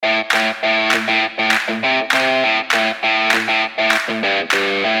Hey,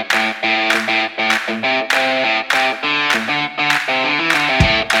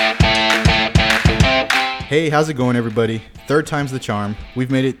 how's it going, everybody? Third time's the charm. We've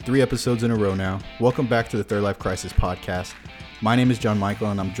made it 3 episodes in a row now. Welcome back to the Third Life Crisis podcast. My name is John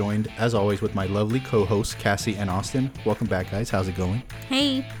Michael, and I'm joined, as always, with my lovely co-hosts, Cassie and Austin. Welcome back, guys. How's it going?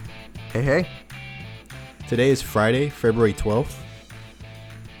 Hey. Hey. Today is Friday, February 12th.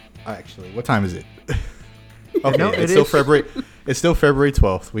 Actually, what time is it? Okay, No, it's still February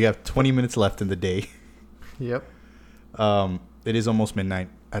 12th. We have 20 minutes left in the day. Yep. It is almost midnight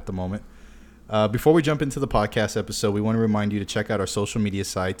at the moment. Before we jump into the podcast episode, we want to remind you to check out our social media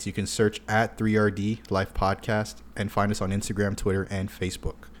sites. You can search at 3RD Life Podcast and find us on Instagram, Twitter, and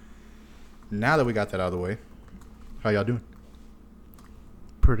Facebook. Now that we got that out of the way, how y'all doing?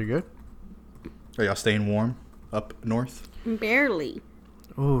 Pretty good. Are y'all staying warm up north? Barely.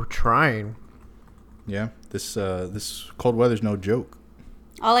 Oh, trying. Yeah, this cold weather's no joke.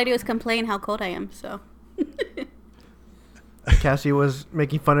 All I do is complain how cold I am, so. Cassie was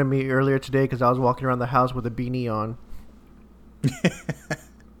making fun of me earlier today because I was walking around the house with a beanie on.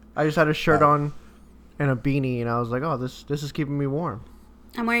 I just had a shirt on and a beanie, and I was like, oh, this is keeping me warm.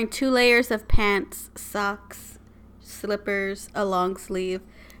 I'm wearing 2 layers of pants, socks, slippers, a long sleeve.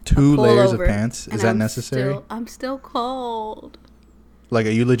 2 layers of pants? Is that necessary? I'm still cold. Like,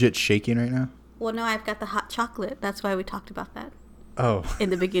 are you legit shaking right now? Well, no, I've got the hot chocolate. That's why we talked about that. Oh. In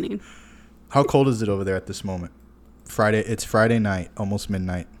the beginning. How cold is it over there at this moment? It's Friday night, almost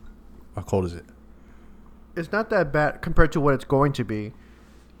midnight. How cold is it? It's not that bad compared to what it's going to be.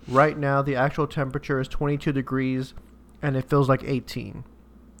 Right now, the actual temperature is 22 degrees, and it feels like 18.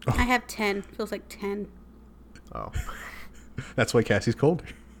 Oh. I have 10. Feels like 10. Oh. That's why Cassie's colder.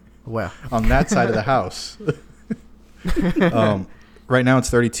 Well. On that side of the house. Right now it's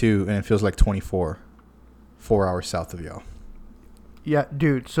 32, and it feels like 24. 4 hours south of y'all. Yeah,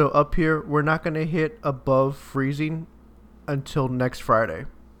 dude. So up here, we're not going to hit above freezing until next Friday.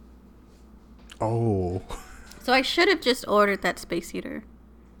 Oh. So I should have just ordered that space heater.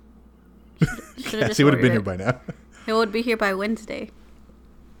 Cassie would have been here by now. It would be here by Wednesday.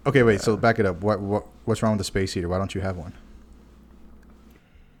 Okay, wait. So back it up. What's wrong with the space heater? Why don't you have one?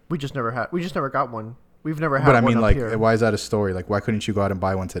 We just never got one. We've never had one. But I one mean, up like, here. why is that a story? Like, why couldn't you go out and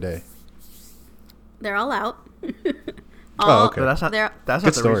buy one today? They're all out. Oh, okay. But that's not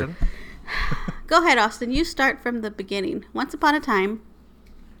the story. reason. Go ahead, Austin. You start from the beginning. Once upon a time,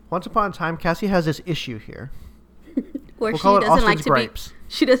 Cassie has this issue here. where We'll call it Austin's gripes.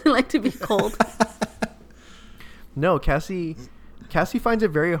 She doesn't like to be cold. No, Cassie finds it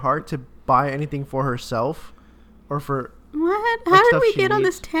very hard to buy anything for herself or for What? like How did stuff we she get on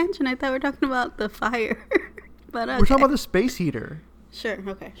needs. this tangent? I thought we were talking about the fire. But okay. We're talking about the space heater. Sure.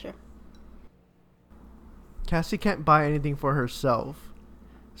 Okay. Sure. Cassie can't buy anything for herself.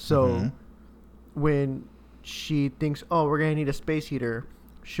 So when she thinks, oh, we're going to need a space heater,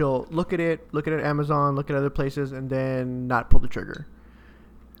 she'll look at Amazon, look at other places, and then not pull the trigger.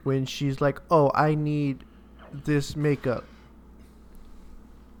 When she's like, oh, I need this makeup,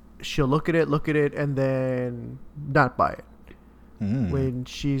 she'll look at it, and then not buy it. When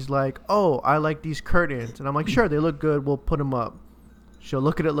she's like, oh, I like these curtains, and I'm like, sure, they look good, we'll put them up. She'll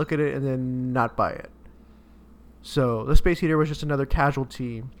look at it, and then not buy it. So the space heater was just another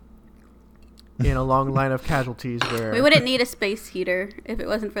casualty in a long line of casualties where... We wouldn't need a space heater if it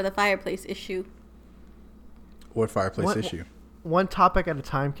wasn't for the fireplace issue. What fireplace issue? One topic at a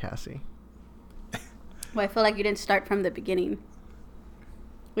time, Cassie. Well, I feel like you didn't start from the beginning.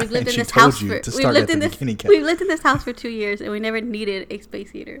 We've lived in she this told house you for to start at the beginning, Kat. we've lived in this house for 2 years, and we never needed a space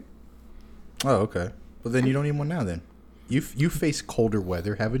heater. Oh, okay. Well, then you don't need one now. Then you face colder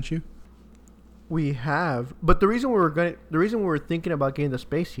weather, haven't you? We have, but the reason we were thinking about getting the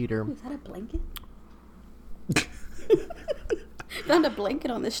space heater. Ooh, is that a blanket? Found a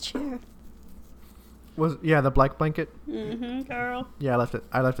blanket on this chair. Was the black blanket? Girl. Yeah,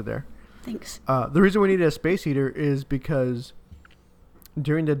 I left it there. Thanks. The reason we needed a space heater is because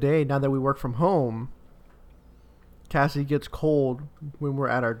during the day, now that we work from home, Cassie gets cold when we're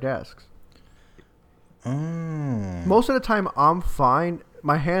at our desks. Oh. Most of the time, I'm fine.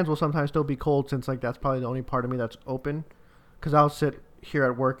 My hands will sometimes still be cold since like that's probably the only part of me that's open. Because I'll sit here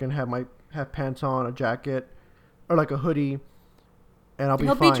at work and have pants on, a jacket, or like a hoodie, and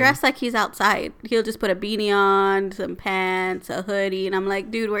He'll be dressed like he's outside. He'll just put a beanie on, some pants, a hoodie, and I'm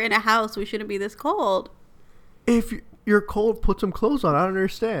like, dude, we're in a house. We shouldn't be this cold. If you're cold, put some clothes on. I don't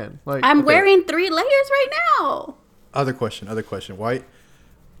understand. Like I'm wearing 3 layers right now. Other question. Why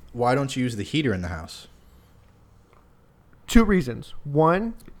don't you use the heater in the house? 2 reasons.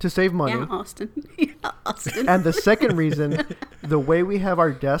 One, to save money. Yeah, Austin. Yeah, Austin. And the second reason, the way we have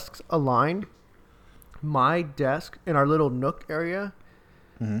our desks aligned, my desk in our little nook area,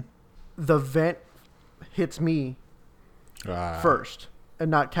 the vent hits me first and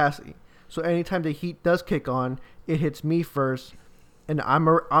not Cassie. So anytime the heat does kick on, it hits me first, and I'm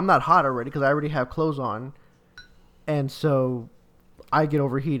not hot already because I already have clothes on, and so I get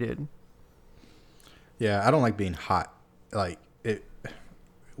overheated. Yeah, I don't like being hot. Like it,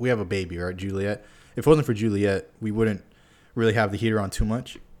 we have a baby, right, Juliet? If it wasn't for Juliet, we wouldn't really have the heater on too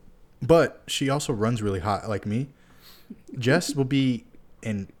much. But she also runs really hot, like me. Jess will be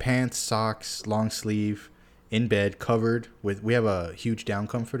in pants, socks, long sleeve, in bed, covered with. We have a huge down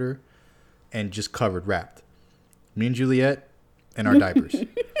comforter, and just covered, wrapped. Me and Juliet, in our diapers.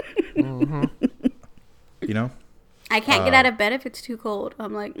 You know. I can't get out of bed if it's too cold.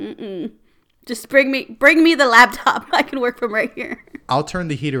 I'm like, just bring me the laptop. I can work from right here. I'll turn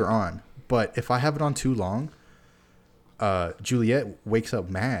the heater on, but if I have it on too long, Juliet wakes up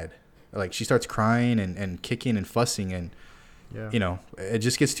mad. Like she starts crying and kicking and fussing, and you know, it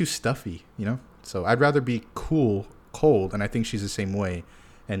just gets too stuffy, you know. So I'd rather be cold, and I think she's the same way,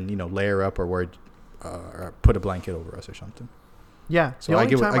 and you know, layer up or put a blanket over us or something. Yeah. So I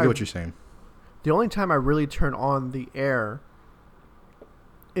get what you're saying. The only time I really turn on the air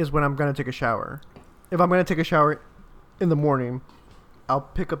is when I'm going to take a shower. If I'm going to take a shower in the morning, I'll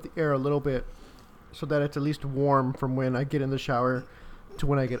pick up the air a little bit so that it's at least warm from when I get in the shower to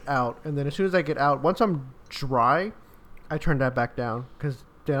when I get out. And then as soon as I get out, once I'm dry, I turn that back down because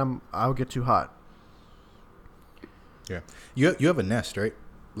then I'll get too hot. Yeah. You have a Nest, right?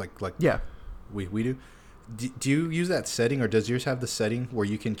 Like yeah. We do. Do you use that setting, or does yours have the setting where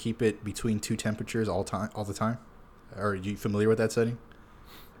you can keep it between 2 temperatures all the time? Or are you familiar with that setting?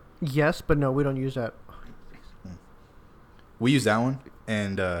 Yes, but no, we don't use that. We use that one,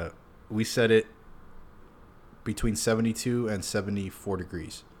 and we set it between 72 and 74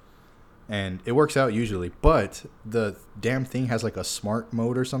 degrees. And it works out usually, but the damn thing has like a smart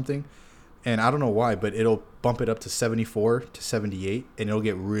mode or something. And I don't know why, but it'll bump it up to 74 to 78, and it'll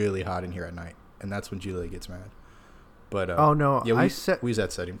get really hot in here at night. And that's when Julia gets mad. But oh no, yeah, we use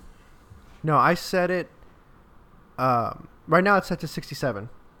that setting. No, I set it. Right now it's set to 67.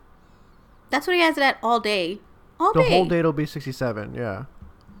 That's what he has it at all day. The whole day it'll be 67. Yeah.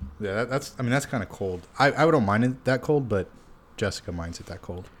 Yeah, that's kind of cold. I don't mind it that cold, but Jessica minds it that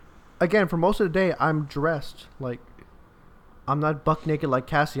cold. Again, for most of the day, I'm dressed. Like, I'm not buck naked like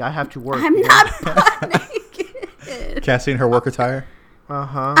Cassie. I have to work. I'm not buck naked. Cassie in her work attire.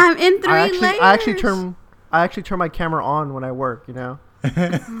 I'm in 3 layers. I actually turn my camera on when I work, you know?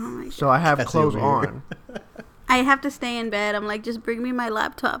 So I have clothes on. I have to stay in bed. I'm like, just bring me my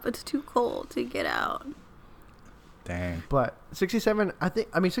laptop. It's too cold to get out. Dang. But 67,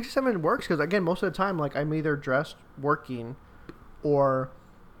 67 works because, again, most of the time, like, I'm either dressed working or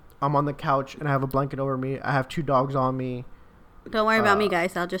I'm on the couch and I have a blanket over me. I have 2 dogs on me. Don't worry about me,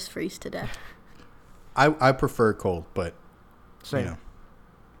 guys. I'll just freeze to death. I prefer cold, but, same. You know.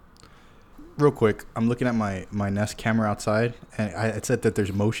 Real quick, I'm looking at my Nest camera outside, and it said that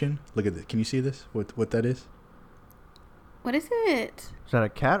there's motion. Look at this. Can you see this? What that is? What is it? Is that a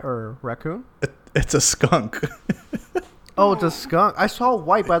cat or a raccoon? It's a skunk. Oh, it's a skunk. I saw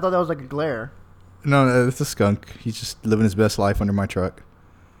white, but I thought that was like a glare. No, it's a skunk. He's just living his best life under my truck.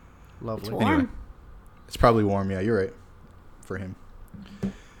 Lovely. It's warm. Anyway, it's probably warm. Yeah, you're right. For him.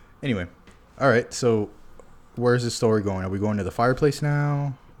 Anyway, all right. So, where's this story going? Are we going to the fireplace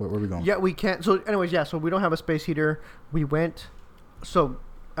now? Where are we going? Yeah, we can't. So, anyways, yeah. So we don't have a space heater. We went. So,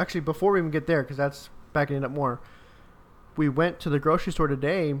 actually, before we even get there, because that's backing it up more. We went to the grocery store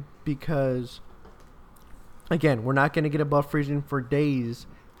today because, again, we're not going to get above freezing for days,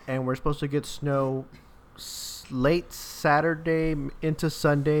 and we're supposed to get snow late Saturday into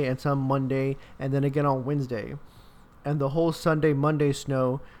Sunday and some Monday, and then again on Wednesday. And the whole Sunday, Monday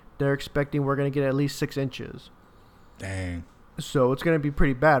snow, they're expecting we're going to get at least 6 inches. Dang. So it's going to be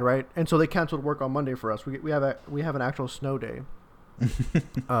pretty bad, right? And so they canceled work on Monday for us. We have an actual snow day,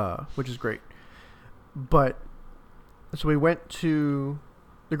 which is great. But so we went to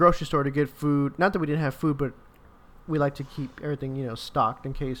the grocery store to get food. Not that we didn't have food, but we like to keep everything, stocked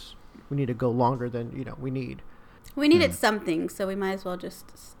in case we need to go longer than, we need. We needed something, so we might as well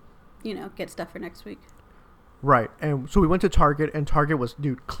just, get stuff for next week. Right. And so we went to Target, and Target was,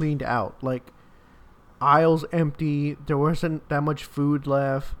 cleaned out. Like, aisles empty. There wasn't that much food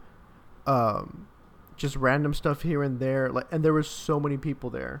left. Just random stuff here and there. And there was so many people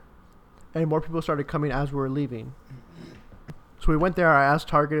there. And more people started coming as we were leaving. So we went there. I asked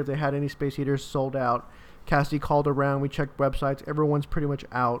Target if they had any space heaters sold out. Cassidy called around. We checked websites. Everyone's pretty much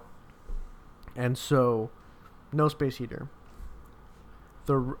out. And so, no space heater.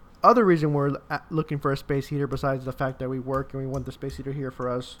 The other reason we're looking for a space heater, besides the fact that we work and we want the space heater here for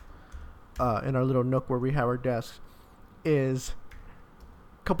us in our little nook where we have our desks, is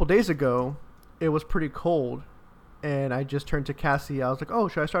a couple days ago, it was pretty cold. And I just turned to Cassie. I was like, oh,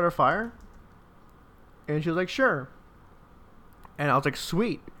 should I start a fire? And she was like, sure. And I was like,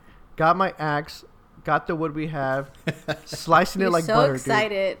 sweet. Got my axe. Got the wood we have. Slicing it like so butter,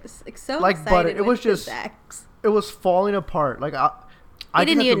 excited. dude. So like excited. butter. It was his just, axe. it was falling apart. Like I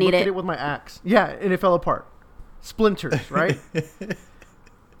didn't just even had to need look it. at it with my axe. Yeah, and it fell apart. Splinters, right?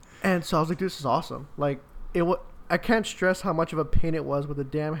 And so I was like, this is awesome. Like I can't stress how much of a pain it was with the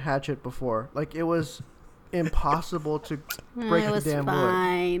damn hatchet before. Like it was impossible to break the damn wood.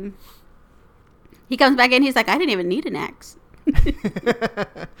 Fine. He comes back in. He's like, I didn't even need an axe.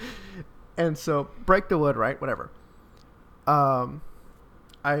 And so break the wood, right? Whatever.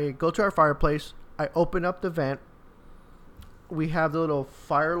 I go to our fireplace. I open up the vent. We have the little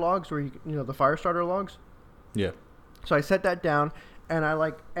fire logs where the fire starter logs. Yeah. So I set that down and I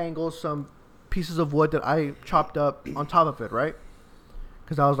like angle some pieces of wood that I chopped up on top of it, right?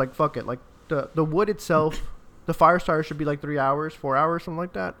 Because I was like, fuck it. Like the wood itself, the fire starter should be like 3 hours, 4 hours, something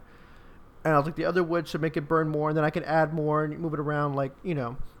like that. And I was like, the other wood should make it burn more, and then I could add more and move it around, like,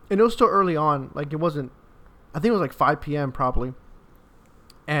 And it was still early on. Like, it wasn't, I think it was like 5 p.m. probably.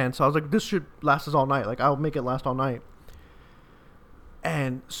 And so I was like, this should last us all night. Like, I'll make it last all night.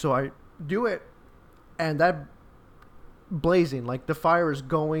 And so I do it, and that blazing, like, the fire is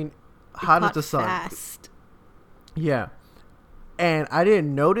going hot as the sun. Fast. Yeah. And I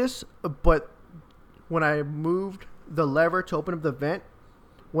didn't notice, but when I moved the lever to open up the vent,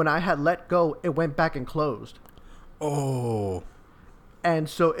 when I had let go, it went back and closed. Oh. And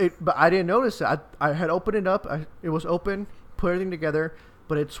so but I didn't notice it. I had opened it up. It was open, put everything together,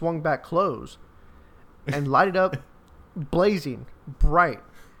 but it swung back closed and lighted up, blazing, bright.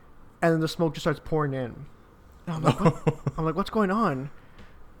 And then the smoke just starts pouring in. And I'm like, what's going on?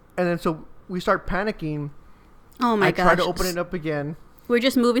 And then so we start panicking. Oh my gosh. I try to open it up again. We're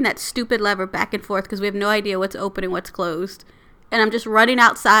just moving that stupid lever back and forth because we have no idea what's open and what's closed. And I'm just running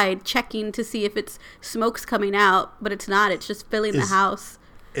outside, checking to see if it's smoke's coming out, but it's not. It's just filling the house.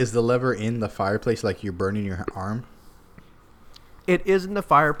 Is the lever in the fireplace like you're burning your arm? It is in the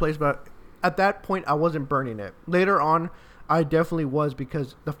fireplace, but at that point, I wasn't burning it. Later on, I definitely was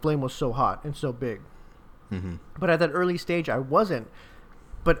because the flame was so hot and so big. Mm-hmm. But at that early stage, I wasn't.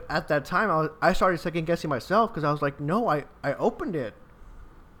 But at that time, I started second-guessing myself because I was like, no, I opened it.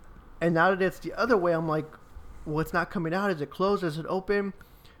 And now that it's the other way, I'm like, well, it's not coming out. Is it closed? Is it open?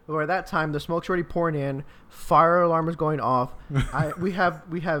 Or at that time, the smoke's already pouring in. Fire alarm is going off. We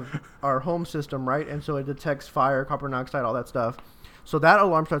have our home system, right? And so it detects fire, carbon monoxide, all that stuff. So that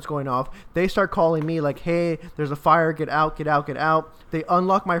alarm starts going off. They start calling me like, hey, there's a fire. Get out, get out, get out. They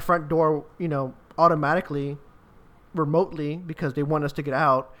unlock my front door, automatically, remotely, because they want us to get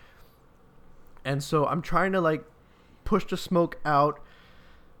out. And so I'm trying to like push the smoke out.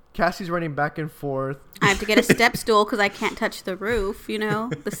 Cassie's running back and forth. I have to get a step stool because I can't touch the roof,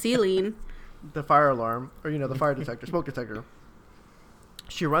 the ceiling. The fire alarm, or, the fire detector, smoke detector.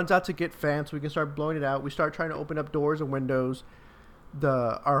 She runs out to get fans so we can start blowing it out. We start trying to open up doors and windows.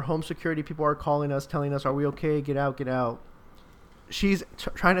 Our home security people are calling us, telling us, are we okay? Get out, get out. She's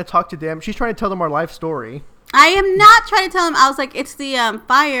trying to talk to them. She's trying to tell them our life story. I am not trying to tell them. I was like, it's the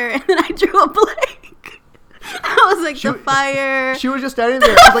fire, and then I drew a blank. I was like, the fire. She was just standing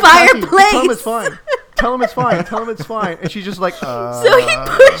there. I was like, fireplace. Tell him it's fine. Tell him it's fine. Tell him it's fine. And she's just like, So he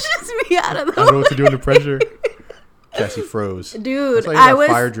pushes me out of the way. I don't know what to do under pressure. Cassie froze. Dude,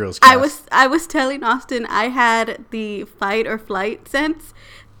 fire drills, Cass. I was telling Austin I had the fight or flight sense.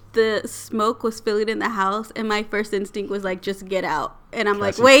 The smoke was filling in the house, and my first instinct was like, just get out. And I'm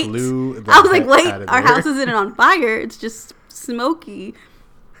Cassie like, wait. I was like, wait, our house isn't on fire. It's just smoky.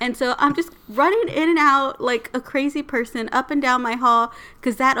 And so I'm just running in and out like a crazy person up and down my hall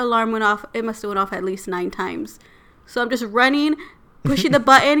because that alarm went off. It must have went off at least 9 times. So I'm just running, pushing the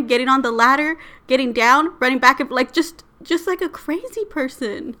button, getting on the ladder, getting down, running back and like just like a crazy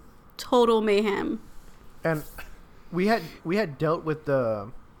person. Total mayhem. And we had dealt with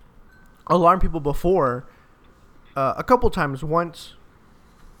the alarm people before a couple times. Once,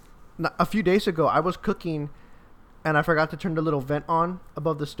 a few days ago, I was cooking. And I forgot to turn the little vent on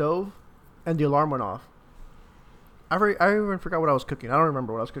above the stove, and the alarm went off. I even forgot what I was cooking. I don't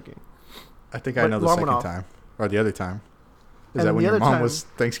remember what I was cooking. I think I know the second time. Or the other time. Is that when your mom was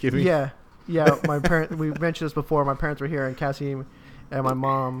Thanksgiving? Yeah. My parents, we mentioned this before. My parents were here, and Cassie and my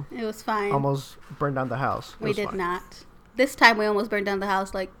mom It was fine. almost burned down the house. We did not. This time we almost burned down the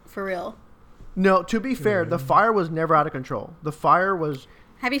house, like, for real. No, to be fair, the fire was never out of control. The fire was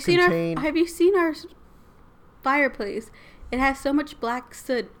Have you seen our fireplace? It has so much black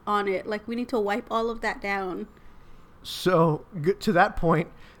soot on it. Like, we need to wipe all of that down. so to that point.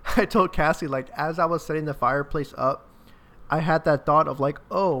 I told Cassie, like, as I was setting the fireplace up, I had that thought of like,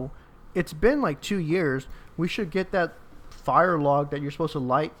 oh, it's been like 2 years. We should get that fire log that you're supposed to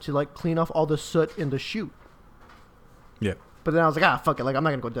light to like clean off all the soot in the chute. Yeah. But then I was like, fuck it. Like, I'm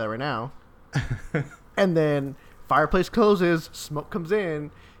not going to go do that right now. And then fireplace closes, smoke comes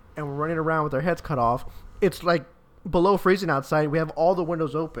in, and we're running around with our heads cut off. It's like below freezing outside. We have all the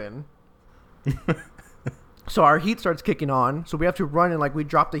windows open. So our heat starts kicking on. So we have to run and like we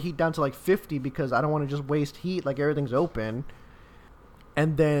drop the heat down to like 50 because I don't want to just waste heat. Like everything's open.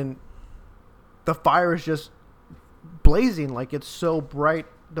 And then the fire is just blazing. Like it's so bright.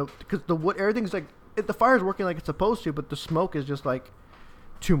 Because the wood, everything's like, the fire is working like it's supposed to, but the smoke is just like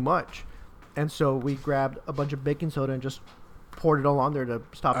too much. And so we grabbed a bunch of baking soda and just poured it all on there to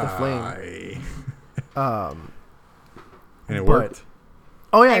stop the flame. And it worked.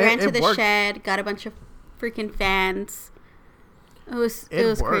 Oh yeah, I ran to the worked. shed, got a bunch of freaking fans. It was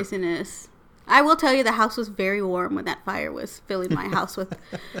worked. craziness. I will tell you, the house was very warm when that fire was filling my house with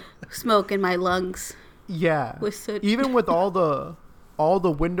smoke in my lungs. Yeah. With soot. Even with all the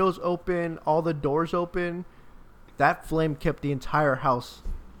windows open, all the doors open, that flame kept the entire house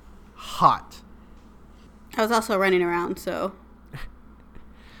hot. I was also running around, so.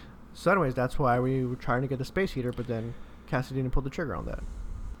 So anyways, that's why we were trying to get the space heater, but then Cassie didn't pull the trigger on that.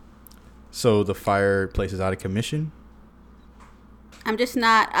 So the fireplace is out of commission? I'm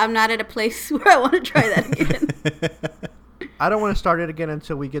not at a place where I want to try that again. I don't want to start it again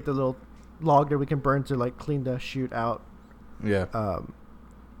until we get the little log that we can burn to like clean the chute out. Yeah.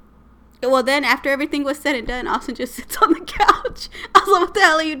 Well, then after everything was said and done, Austin just sits on the couch. I was like, what the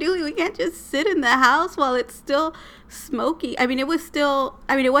hell are you doing? We can't just sit in the house while it's still smoky. I mean, it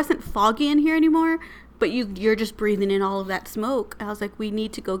wasn't foggy in here anymore, but you're just breathing in all of that smoke. I was like, we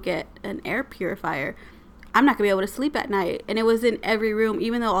need to go get an air purifier. I'm not going to be able to sleep at night. And it was in every room,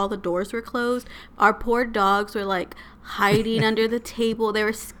 even though all the doors were closed. Our poor dogs were like hiding under the table. They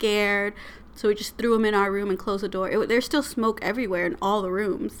were scared. So we just threw them in our room and closed the door. There's still smoke everywhere in all the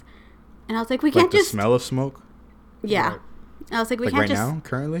rooms. And I was like, we can't just... the smell of smoke? Yeah. Right. I was like, we like can't right just... now,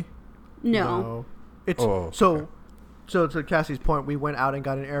 currently? No. It's okay. So to Cassie's point, we went out and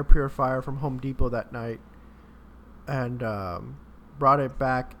got an air purifier from Home Depot that night and brought it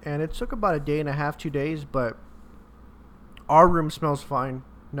back. And it took about a day and a half, 2 days, but our room smells fine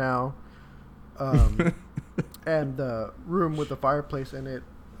now. And the room with the fireplace in it,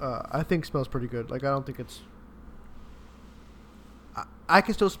 I think smells pretty good. Like, I don't think it's... I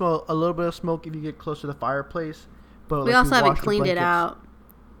can still smell a little bit of smoke if you get close to the fireplace. But We like, also haven't washed the cleaned it blankets. out.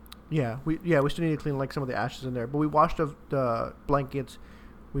 Yeah, we still need to clean like some of the ashes in there. But we washed the blankets,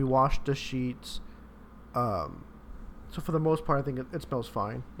 we washed the sheets. So for the most part, I think it smells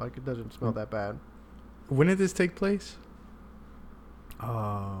fine. Like, it doesn't smell that bad. When did this take place?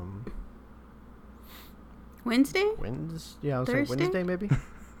 Wednesday? Yeah, I was saying Thursday? Wednesday maybe.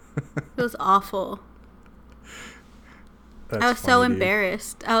 It was awful. That's I was so funny, dude.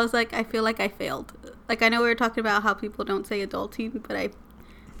 embarrassed. I was like, I feel like I failed. Like, I know we were talking about how people don't say adulting, but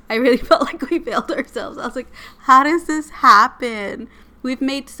I really felt like we failed ourselves. I was like, how does this happen? We've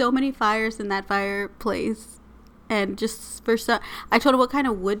made so many fires in that fireplace. And just for some... I told her, what kind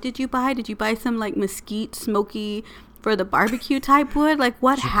of wood did you buy? Did you buy some, like, mesquite, smoky, for the barbecue type wood? Like,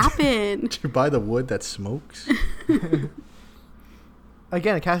 what happened? Did you buy the wood that smokes?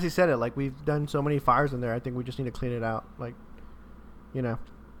 Again, Cassie said it. Like, we've done so many fires in there. I think we just need to clean it out. Like, you know,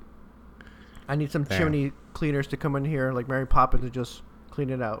 I need some chimney cleaners to come in here, like Mary Poppins, to just clean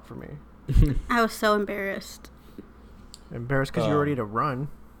it out for me. I was so embarrassed. Embarrassed because you're ready to run.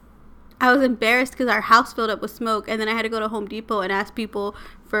 I was embarrassed because our house filled up with smoke, and then I had to go to Home Depot and ask people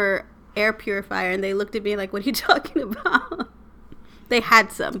for air purifier, and they looked at me like, what are you talking about? They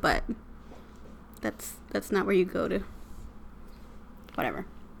had some, but that's not where you go to. Whatever.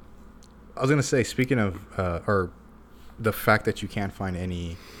 I was going to say, speaking of, or the fact that you can't find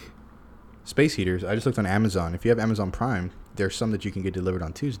any space heaters, I just looked on Amazon. If you have Amazon Prime, there's some that you can get delivered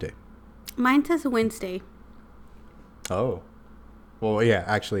on Tuesday. Mine says Wednesday. Oh. Well, yeah,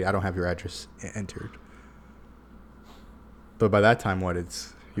 actually, I don't have your address entered. But by that time,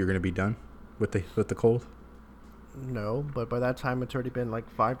 you're going to be done with the cold? No, but by that time, it's already been like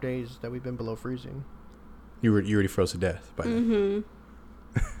 5 days that we've been below freezing. You already froze to death by then. Mm-hmm.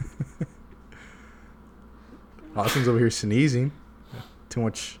 Austin's over here sneezing. Too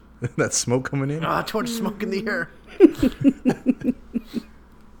much that smoke coming in. Too much smoke in the air.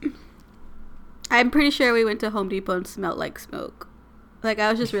 I'm pretty sure we went to Home Depot and smelled like smoke. Like,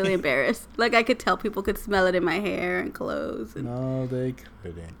 I was just really embarrassed. Like, I could tell people could smell it in my hair and clothes. And No, they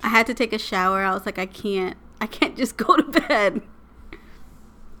couldn't. I had to take a shower. I was like, I can't just go to bed.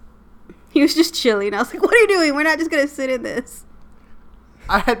 He was just chilling. I was like, what are you doing? We're not just going to sit in this.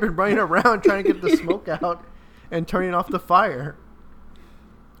 I had been running around trying to get the smoke out and turning off the fire.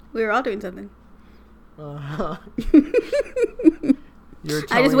 We were all doing something. I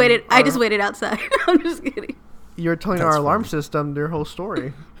just waited outside. I'm just kidding. You're telling That's our alarm funny. system their whole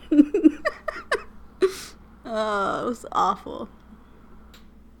story. Oh, it was awful.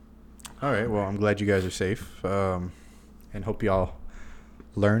 All right. Well, I'm glad you guys are safe, and hope y'all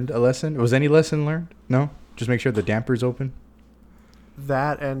learned a lesson. Was any lesson learned? No. Just make sure the damper's open.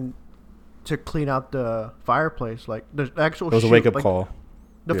 That and to clean out the fireplace, like the actual. It was a chute, wake up like, call.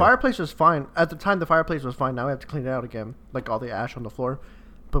 The Yeah. fireplace was fine at the time. The fireplace was fine. Now we have to clean it out again, like all the ash on the floor.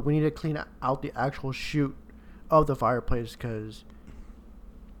 But we need to clean out the actual chute of the fireplace because,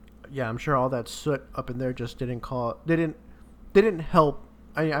 yeah, I'm sure all that soot up in there just didn't help.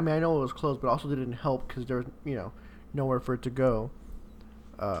 I mean, I know it was closed, but also didn't help because there was, nowhere for it to go.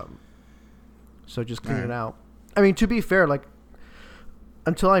 So just clean it out. I mean, to be fair, like,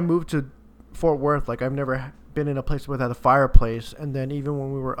 until I moved to Fort Worth, like, I've never been in a place without a fireplace. And then even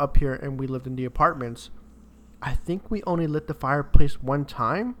when we were up here and we lived in the apartments, I think we only lit the fireplace one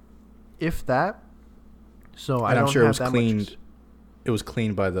time, if that. So And I I'm don't sure it have was that cleaned. much. It was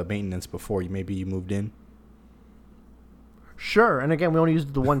cleaned by the maintenance before maybe you moved in. Sure, and again, we only used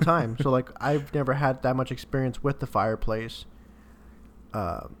it the one time, so like I've never had that much experience with the fireplace.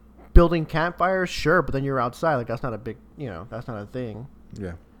 Building campfires, sure, but then you're outside, like that's not a big, that's not a thing.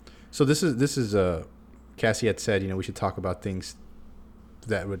 Yeah. So this is Cassie had said, we should talk about things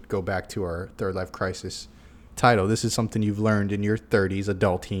that would go back to our third life crisis title. This is something you've learned in your 30s,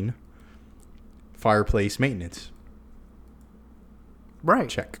 adulting. Fireplace maintenance. Right.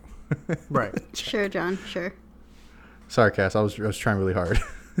 Check. Right. Sure, John. Sure. Sorry, Cass. I was trying really hard.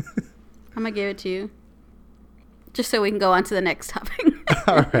 I'm going to give it to you. Just so we can go on to the next topic.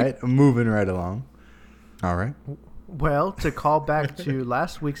 All right. Moving right along. All right. Well, to call back to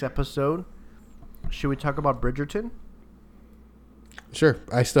last week's episode, should we talk about Bridgerton? Sure.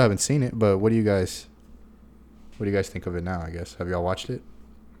 I still haven't seen it, but what do you guys think of it now, I guess? Have y'all watched it?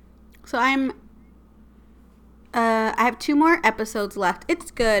 So I have 2 more episodes left.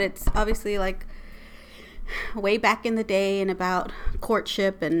 It's good. It's obviously like way back in the day and about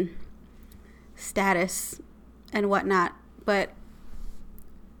courtship and status and whatnot. But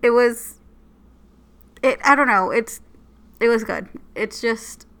I don't know. It was good. It's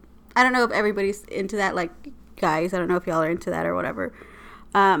just, I don't know if everybody's into that, like, guys. I don't know if y'all are into that or whatever.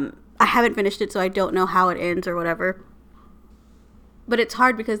 I haven't finished it, so I don't know how it ends or whatever. But it's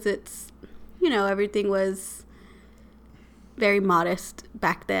hard because it's, everything was very modest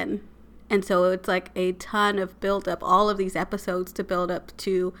back then. And so it's like a ton of build up, all of these episodes to build up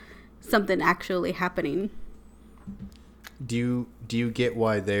to something actually happening. Do you get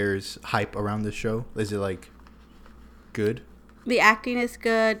why there's hype around this show? Is it like good? The acting is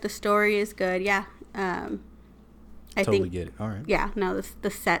good. The story is good. Yeah. I Totally think, get it. All right. yeah, no,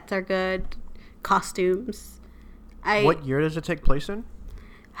 the sets are good. Costumes. What year does it take place in?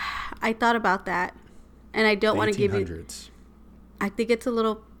 I thought about that. And I don't want to give you. 1800s. I think it's a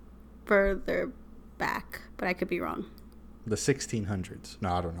little further back, but I could be wrong. The 1600s.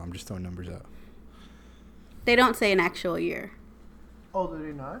 No, I don't know. I'm just throwing numbers out. They don't say an actual year. Oh, did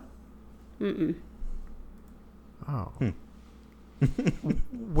they not? Mm-mm. Oh.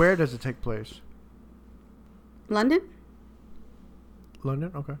 Where does it take place? London?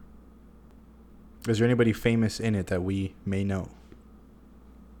 London? Okay. Is there anybody famous in it that we may know?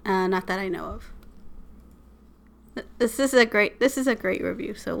 Not that I know of. This is a great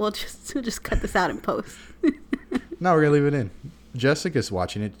review, so we'll just cut this out in post. No, we're gonna leave it in. Jessica's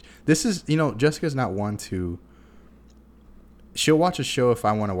watching it. This is, Jessica's not one to. She'll watch a show if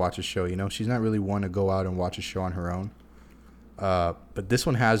I want to watch a show. She's not really one to go out and watch a show on her own. But this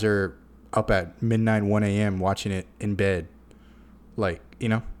one has her up at midnight, 1 a.m. watching it in bed,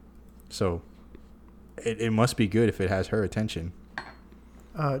 So it must be good if it has her attention.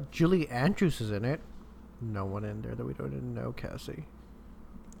 Julie Andrews is in it. No one in there that we don't know, Cassie.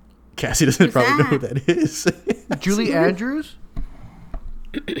 Cassie doesn't Who's probably know who that? that is. Julie Andrews?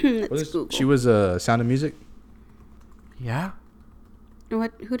 She was Sound of Music. Yeah.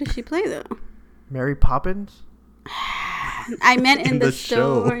 Who does she play though? Mary Poppins? I meant in the the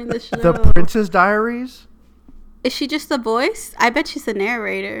show. store, in the show. The Princess Diaries? Is she just the voice? I bet she's the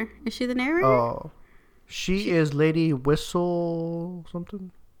narrator. Is she the narrator? Oh, she is Lady Whistle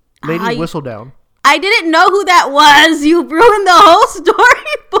something. Lady Whistledown. I didn't know who that was. You ruined the whole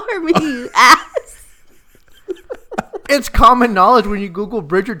story for me, you ass. It's common knowledge when you Google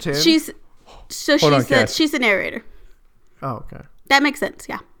Bridgerton. She's the narrator. Oh, okay. That makes sense,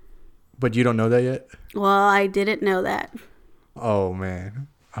 yeah. But you don't know that yet? Well, I didn't know that. Oh, man.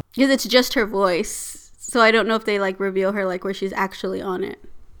 Because it's just her voice. So I don't know if they like reveal her like where she's actually on it.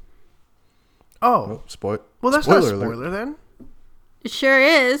 Oh. Well, that's not a spoiler then. It sure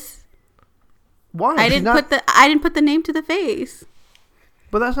is. Why? I didn't put the name to the face.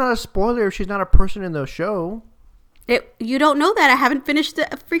 But that's not a spoiler if she's not a person in the show. You don't know that. I haven't finished the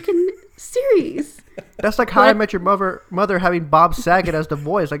freaking series. That's like How I Met Your Mother having Bob Saget as the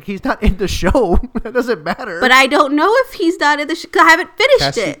voice. Like, he's not in the show. That doesn't matter. But I don't know if he's not in the show because I haven't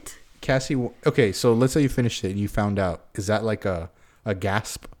finished it. Cassie, okay, so let's say you finished it and you found out. Is that like a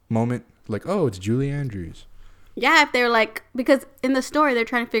gasp moment? Like, oh, it's Julie Andrews. Yeah, if they're like, because in the story they're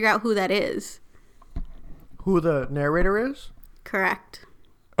trying to figure out who that is. Who the narrator is? Correct.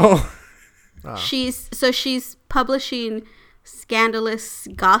 Oh. She's publishing scandalous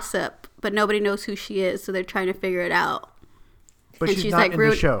gossip, but nobody knows who she is, so they're trying to figure it out. But she's not like in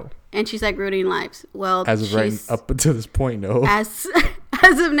the show. And she's like ruining lives. Well, as of right up until this point, no. As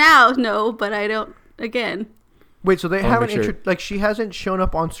of now, no. But I don't. Again. Wait, so they haven't like she hasn't shown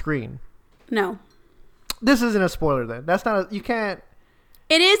up on screen. No. This isn't a spoiler then. That's not you can't.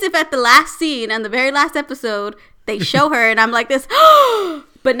 It is if at the last scene and the very last episode they show her and I'm like this.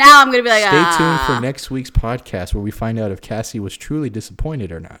 But now I'm going to be like, Stay tuned for next week's podcast where we find out if Cassie was truly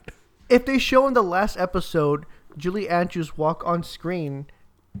disappointed or not. If they show in the last episode Julie Andrews walk on screen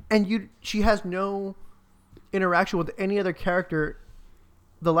and she has no interaction with any other character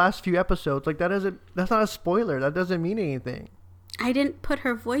the last few episodes, like that's not a spoiler. That doesn't mean anything. I didn't put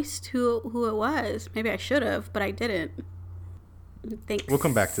her voice to who it was. Maybe I should have, but I didn't. Thanks. We'll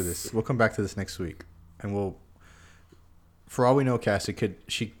come back to this. We'll come back to this next week. And we'll, for all we know, Cassie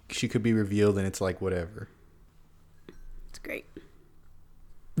she could be revealed and it's like whatever. It's great.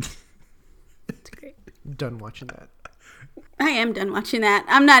 It's great. Done watching that. I am done watching that.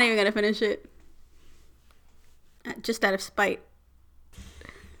 I'm not even going to finish it. Just out of spite.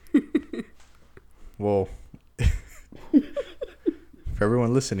 Well, for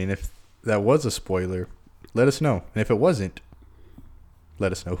everyone listening, if that was a spoiler, let us know. And if it wasn't,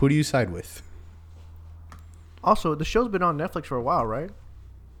 let us know. Who do you side with? Also, the show's been on Netflix for a while, right?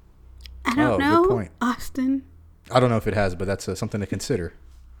 I don't know. Good point. Austin. I don't know if it has, but that's something to consider.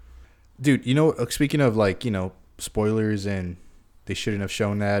 Dude, speaking of spoilers and they shouldn't have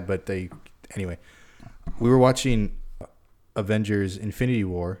shown that, but anyway, we were watching Avengers Infinity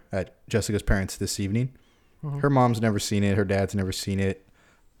War at Jessica's parents this evening. Mm-hmm. Her mom's never seen it. Her dad's never seen it.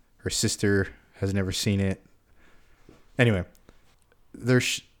 Her sister has never seen it. Anyway,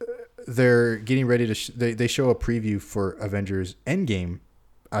 they're getting ready to they show a preview for Avengers Endgame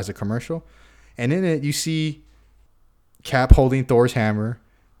as a commercial, and in it you see Cap holding Thor's hammer.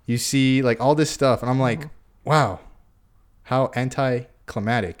 You see all this stuff, and I'm like, wow, how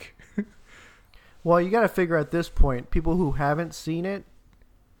anticlimactic. Well, you got to figure at this point, people who haven't seen it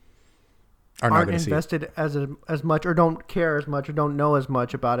aren't invested as much, or don't care as much, or don't know as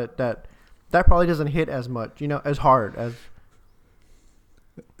much about it. That probably doesn't hit as much, as hard as.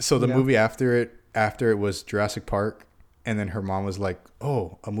 So the movie after it was Jurassic Park, and then her mom was like,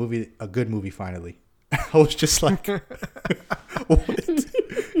 "Oh, a good movie finally." I was just like, "What?"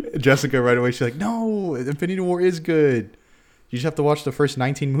 Jessica right away, she's like, "No, Infinity War is good. You just have to watch the first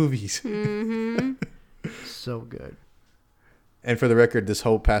 19 movies." Mm-hmm. So good. And for the record, this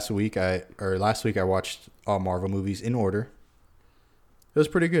whole last week, I watched all Marvel movies in order. It was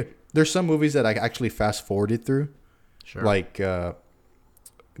pretty good. There's some movies that I actually fast forwarded through, sure, like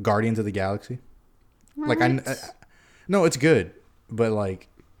Guardians of the Galaxy. What? No, it's good, but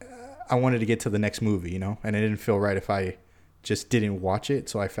I wanted to get to the next movie, and it didn't feel right if I just didn't watch it,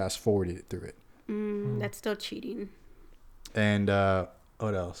 so I fast forwarded it through it. That's still cheating. And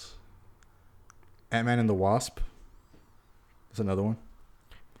what else? Ant-Man and the Wasp. That's another one.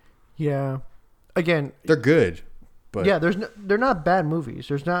 Yeah. Again, they're good, but yeah, they're not bad movies.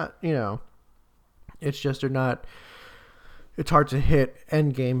 There's not, it's just they're not. It's hard to hit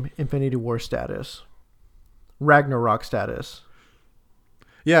Endgame, Infinity War status, Ragnarok status.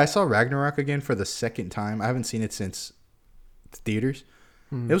 Yeah, I saw Ragnarok again for the second time. I haven't seen it since the theaters.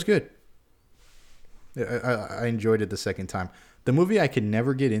 It was good. I enjoyed it the second time. The movie I could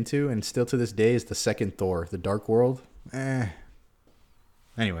never get into, and still to this day, is the second Thor, The Dark World.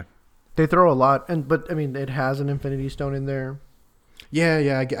 Anyway, They throw a lot, but I mean, it has an Infinity Stone in there.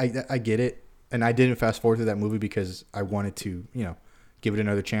 Yeah, I get it, and I didn't fast forward to that movie because I wanted to, give it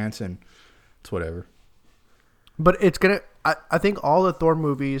another chance, and it's whatever. But it's gonna. I think all the Thor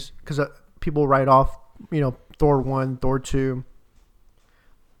movies, because people write off, Thor 1, Thor 2.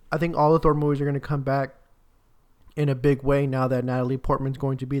 I think all the Thor movies are gonna come back in a big way now that Natalie Portman's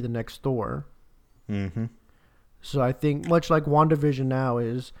going to be the next Thor. Mm-hmm. So I think much like WandaVision now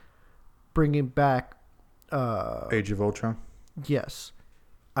is bringing back Age of Ultron. Yes.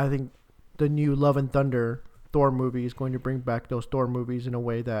 I think the new Love and Thunder Thor movie is going to bring back those Thor movies in a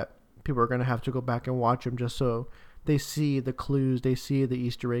way that people are going to have to go back and watch them just so they see the clues, they see the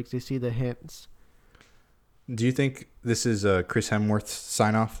Easter eggs, they see the hints. Do you think this is Chris Hemsworth's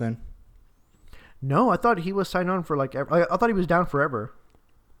sign off then? No, I thought he was signed on for I thought he was down forever.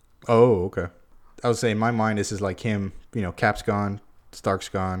 Oh, okay. I was saying in my mind this is like him, Cap's gone, Stark's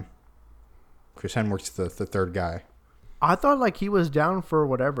gone. Chris Hemsworth's the third guy. I thought he was down for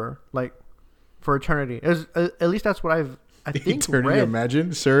whatever, for eternity. At least that's what I think eternity, read.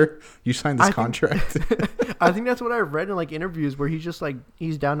 Imagine, sir, you signed this contract. I think that's what I've read in interviews where he's just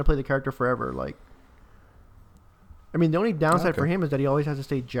he's down to play the character forever. I mean, the only downside for him is that he always has to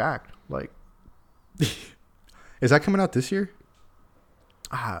stay jacked. Is that coming out this year?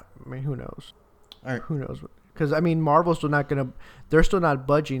 I mean, who knows? All right. Who knows? Because, I mean, Marvel's still not going to... They're still not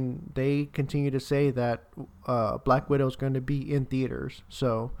budging. They continue to say that Black Widow's going to be in theaters.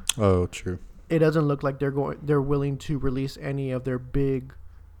 So... Oh, true. It doesn't look like they're willing to release any of their big,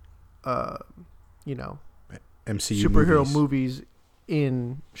 MCU superhero movies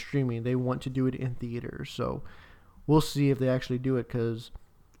in streaming. They want to do it in theaters. So we'll see if they actually do it because...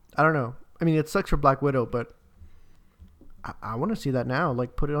 I don't know. I mean, it sucks for Black Widow, but I want to see that now.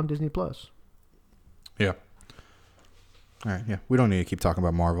 Put it on Disney Plus. Yeah. All right. Yeah. We don't need to keep talking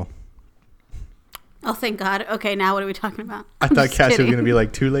about Marvel. Oh, thank God. Okay, now what are we talking about? I thought Cassie was going to be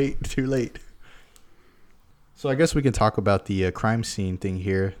too late. So I guess we can talk about the crime scene thing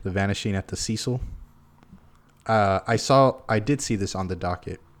here, the vanishing at the Cecil. I did see this on the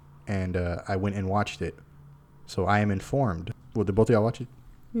docket, and I went and watched it. So I am informed. Well, did both of y'all watch it?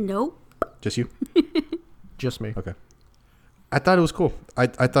 Nope. Just you? Just me. Okay. I thought it was cool. I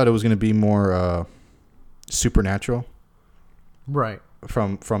thought it was going to be more supernatural. Right.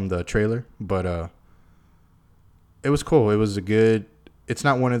 From the trailer, but it was cool. It was it's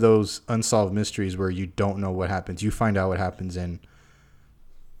not one of those unsolved mysteries where you don't know what happens. You find out what happens, and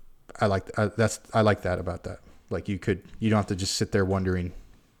I like that about that. You don't have to just sit there wondering.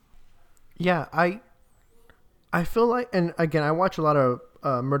 Yeah, I feel like, and again, I watch a lot of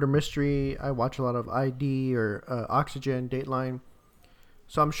murder mystery. I watch a lot of ID or Oxygen, Dateline.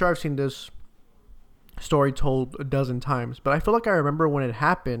 So I'm sure I've seen this story told a dozen times, but I feel like I remember when it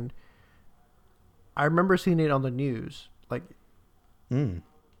happened. I remember seeing it on the news. You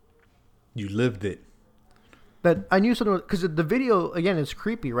lived it. That I knew something, because the video, again, is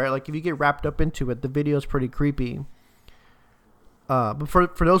creepy, right? If you get wrapped up into it, the video is pretty creepy. But for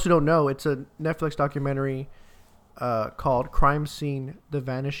those who don't know, it's a Netflix documentary called Crime Scene, The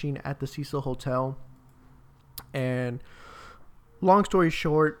Vanishing at the Cecil Hotel. And long story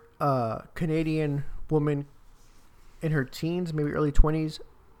short, Canadian woman in her teens, maybe early 20s,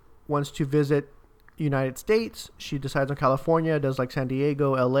 wants to visit United States. She decides on California, does San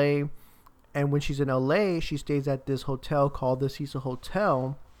Diego, LA. And when she's in LA, she stays at this hotel called the Cecil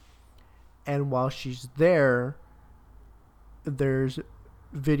Hotel. And while she's there, there's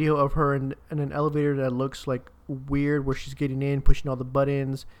video of her in an elevator that looks weird, where she's getting in, pushing all the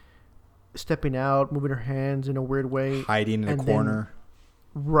buttons, stepping out, moving her hands in a weird way. Hiding in a corner.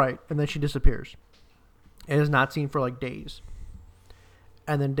 Right. And then she disappears. And is not seen for days.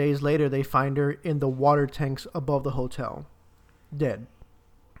 And then days later, they find her in the water tanks above the hotel, dead.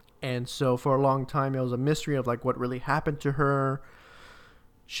 And so for a long time, it was a mystery of what really happened to her.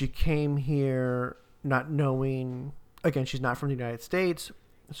 She came here not knowing, again, she's not from the United States.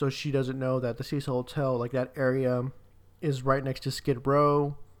 So she doesn't know that the Cecil Hotel, that area is right next to Skid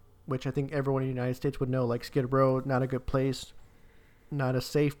Row, which I think everyone in the United States would know. Skid Row, not a good place, not a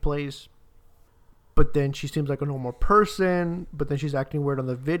safe place. But then she seems like a normal person, but then she's acting weird on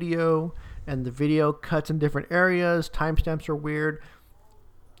the video, and the video cuts in different areas, timestamps are weird,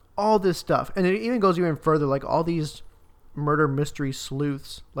 all this stuff. And it even goes even further, all these murder mystery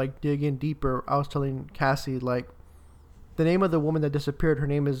sleuths, dig in deeper. I was telling Cassie, the name of the woman that disappeared, her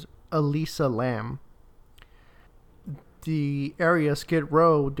name is Elisa Lam. The area, Skid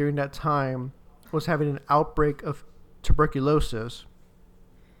Row, during that time, was having an outbreak of tuberculosis.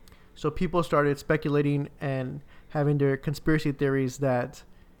 So people started speculating and having their conspiracy theories that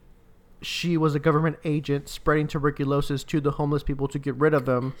she was a government agent spreading tuberculosis to the homeless people to get rid of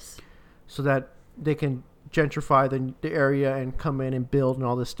them so that they can gentrify the area and come in and build and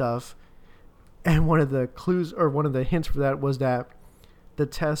all this stuff. And one of the clues or one of the hints for that was that the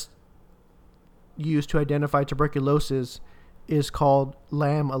test used to identify tuberculosis is called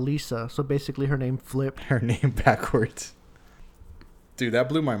Lam Elisa. So basically her name flipped. Her name backwards. Dude, that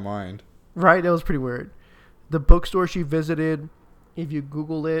blew my mind. Right? That was pretty weird. The bookstore she visited, if you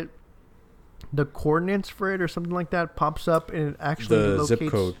Google it, the coordinates for it or something like that pops up and it actually locates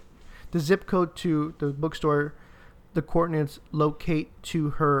zip code. The zip code to the bookstore, the coordinates locate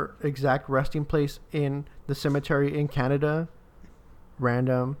to her exact resting place in the cemetery in Canada.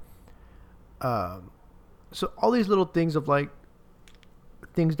 Random. So all these little things of like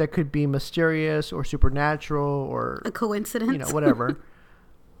things that could be mysterious or supernatural or a coincidence, you know, whatever,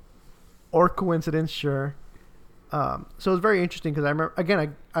 or coincidence, sure. So it was very interesting because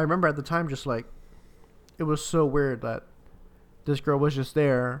I remember at the time just like it was so weird that this girl was just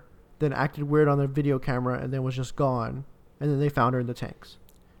there, then acted weird on their video camera, and then was just gone, and then they found her in the tanks.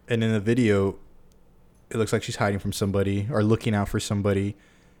 And in the video, it looks like she's hiding from somebody or looking out for somebody.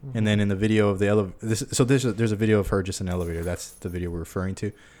 Mm-hmm. And then in the video of the elevator, there's a video of her just in an elevator. That's the video we're referring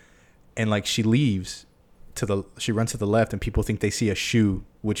to. And like she leaves she runs to the left, and people think they see a shoe,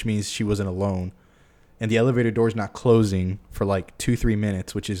 which means she wasn't alone. And the elevator door's not closing for like 2-3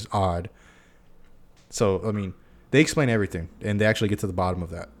 minutes, which is odd. So I mean, they explain everything, and they actually get to the bottom of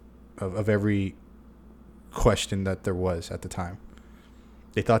that, of every question that there was at the time.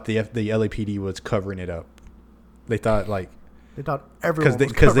 They thought the LAPD was covering it up. They thought everyone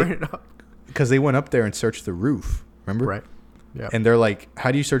was covering it up. Because they went up there and searched the roof, remember? Right. Yeah. And they're like,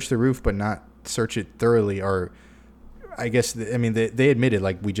 how do you search the roof but not search it thoroughly? Or I guess, they admitted,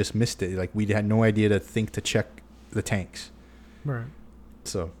 like, we just missed it. Like, we had no idea to think to check the tanks. Right.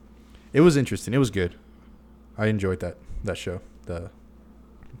 So it was interesting. It was good. I enjoyed that show. I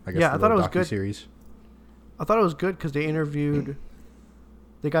thought it was good. Series. I thought it was good because they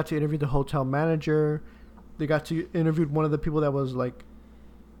got to interview the hotel manager. They got to interview one of the people that was like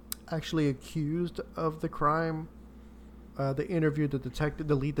actually accused of the crime. They interviewed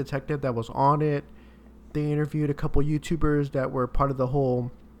the lead detective that was on it. They interviewed a couple YouTubers that were part of the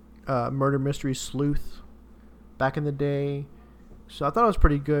whole murder mystery sleuth back in the day. So I thought it was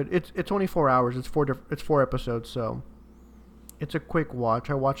pretty good. It's only 4 hours. It's 4 episodes, so it's a quick watch.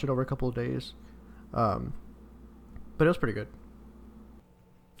 I watched it over a couple of days, but it was pretty good.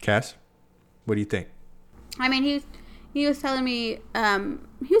 Cass, what do you think? I mean, he was telling me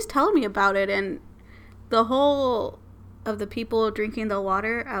about it, and the whole of the people drinking the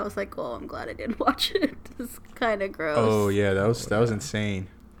water. I was like, oh, I'm glad I didn't watch it. It's kind of gross. Oh yeah, that was insane.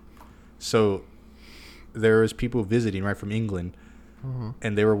 So there was people visiting right from England, mm-hmm.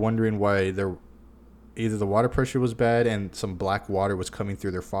 and they were wondering why either the water pressure was bad and some black water was coming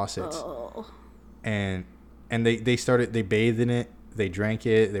through their faucets. Oh. And they bathed in it, they drank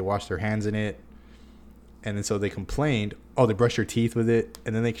it, they washed their hands in it. And then so they complained, they brushed their teeth with it,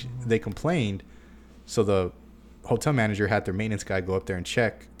 and then they complained. So the hotel manager had their maintenance guy go up there and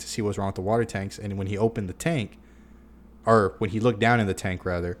check to see what's wrong with the water tanks. And when he opened the tank, or when he looked down in the tank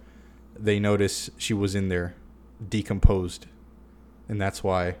rather, they noticed she was in there decomposed. And that's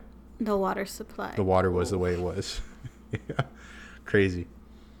why the water supply. The water was the way it was. Yeah. Crazy.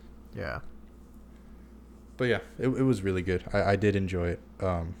 Yeah. But yeah, it was really good. I did enjoy it.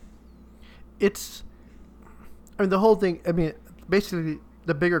 The whole thing, basically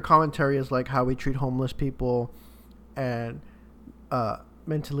the bigger commentary is like how we treat homeless people and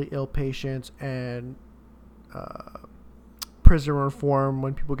mentally ill patients and prison reform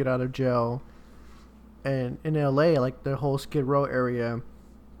when people get out of jail. And in LA, like the whole Skid Row area,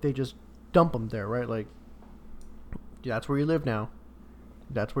 they just dump them there, right? Like, that's where you live now.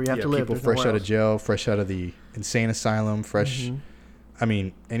 That's where you have to live. People fresh out of jail, fresh out of the insane asylum, fresh. Mm-hmm.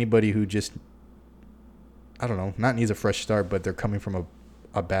 Anybody who just, I don't know, not needs a fresh start, but they're coming from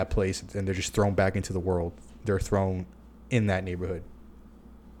a bad place and they're just thrown back into the world. They're thrown in that neighborhood.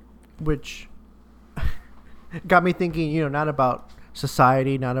 Which got me thinking, not about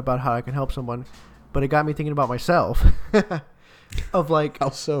society, not about how I can help someone, but it got me thinking about myself. Of like, how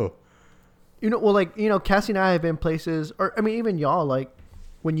so? Cassie and I have been places, or even y'all, like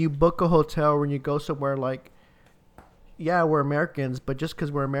when you book a hotel, when you go somewhere, like, yeah, we're Americans, but just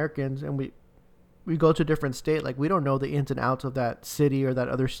because we're Americans and we go to a different state, like we don't know the ins and outs of that city or that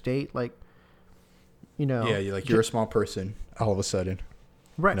other state, like, Yeah, you're a small person all of a sudden,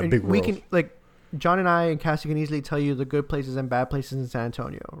 right? In a big world. We can, like, John and I and Cassie can easily tell you the good places and bad places in San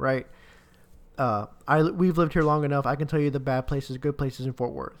Antonio, right? We've lived here long enough. I can tell you the bad places, good places in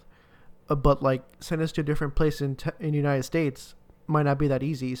Fort Worth. but like send us to a different place in the United States might not be that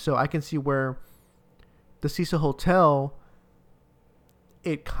easy. So I can see where the Cecil Hotel,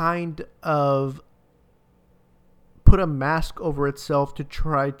 it kind of put a mask over itself to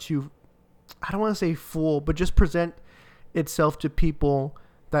try to, I don't want to say fool, but just present itself to people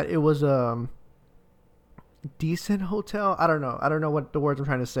that it was a decent hotel. I don't know what the words I'm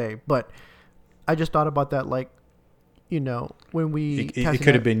trying to say, but I just thought about that, like, you know, when it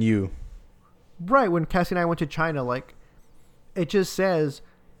could have been you. Right, when Cassie and I went to China, like, it just says,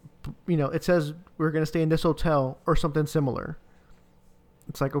 you know, it says we're going to stay in this hotel or something similar.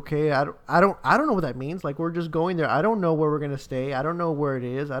 It's like, okay, I don't know what that means. Like, we're just going there. I don't know where we're going to stay. I don't know where it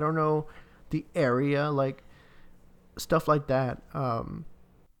is. I don't know the area, like stuff like that.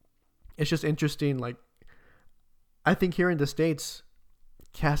 It's just interesting. Like, I think here in the States,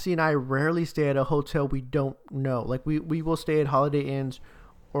 Cassie and I rarely stay at a hotel we don't know. Like, we will stay at Holiday Inns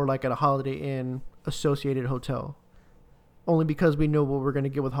or like at a Holiday Inn associated hotel, only because we know what we're going to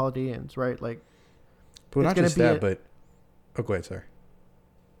get with Holiday Inns, right? Like, but not just that, but go ahead, sorry.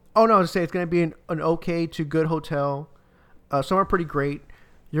 Oh, no, I was say it's going to be an okay to good hotel. Some are pretty great.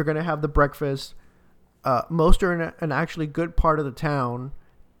 You're going to have the breakfast. Most are in an actually good part of the town,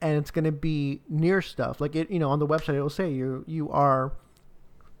 and it's going to be near stuff. Like, it, you know, on the website, it will say you are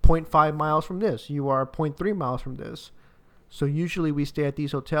 0.5 miles from this. You are 0.3 miles from this. So usually we stay at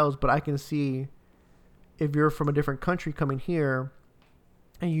these hotels, but I can see if you're from a different country coming here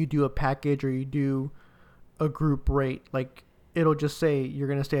and you do a package or you do a group rate, like, it'll just say you're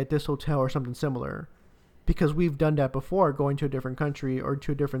going to stay at this hotel or something similar, because we've done that before, going to a different country or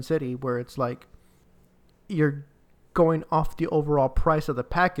to a different city, where it's like you're going off the overall price of the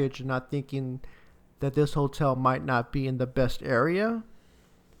package and not thinking that this hotel might not be in the best area.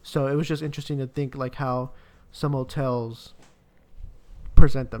 So it was just interesting to think like how some hotels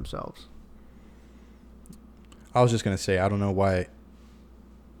present themselves. I was just going to say, I don't know why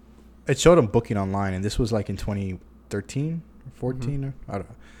it showed them booking online, and this was like in 2013 or 14 or I don't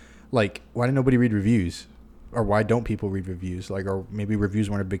know. Like, why didn't nobody read reviews? Or why don't people read reviews? Like, or maybe reviews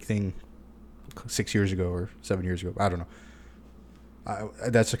weren't a big thing 6 years ago or 7 years ago. I don't know.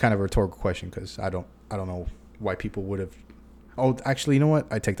 That's a kind of a rhetorical question, because I don't know why people would have. Oh, actually, you know what?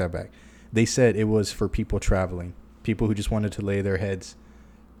 I take that back. They said it was for people traveling, people who just wanted to lay their heads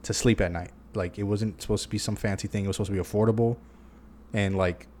to sleep at night. Like, it wasn't supposed to be some fancy thing. It was supposed to be affordable and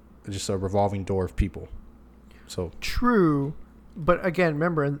like just a revolving door of people. So true, but again,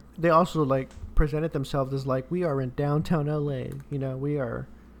 remember, they also like presented themselves as like, we are in downtown LA. You know, we are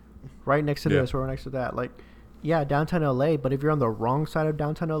right next to this or next to that. Like, yeah, downtown LA, but if you're on the wrong side of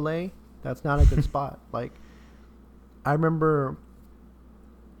downtown LA, that's not a good spot. Like, I remember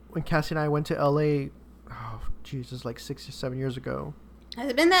when Cassie and I went to LA, oh Jesus, like 6 or 7 years ago. Has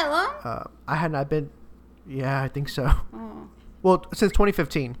it been that long? I had not been. Yeah, I think so. Oh. Well, since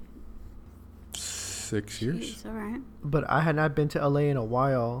 2015. 6 years. Jeez, all right. But I had not been to LA in a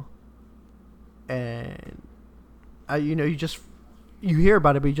while, and you know, you hear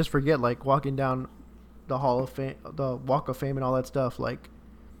about it, but you just forget. Like, walking down the Hall of Fame, the Walk of Fame, and all that stuff. Like,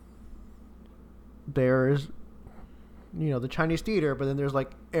 there's, you know, the Chinese theater, but then there's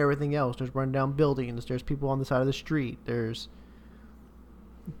like everything else. There's rundown buildings. There's people on the side of the street. There's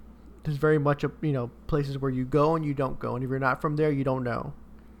very much places where you go and you don't go, and if you're not from there, you don't know.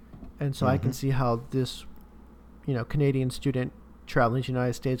 And so I can see how this, you know, Canadian student traveling to the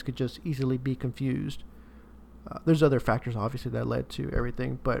United States could just easily be confused. There's other factors, obviously, that led to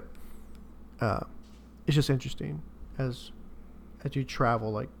everything, but it's just interesting as you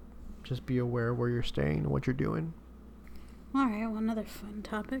travel. Like, just be aware where you're staying and what you're doing. All right, well, another fun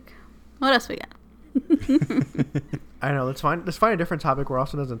topic. What else we got? I know. Let's find a different topic where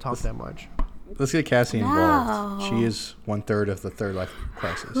Austin doesn't talk that much. Let's get Cassie involved. She is 1/3 of the third life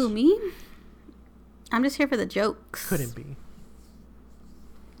crisis. Who, me? I'm just here for the jokes. Couldn't be.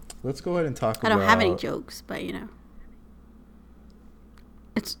 Let's go ahead and talk about... I don't have any jokes, but, you know.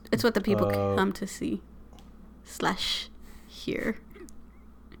 It's what the people come to see / hear.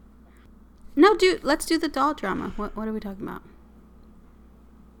 No, dude, let's do the doll drama. What are we talking about?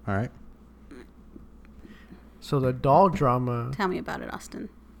 All right. So the doll drama... Tell me about it, Austin.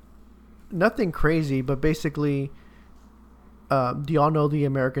 Nothing crazy, but basically, do y'all know the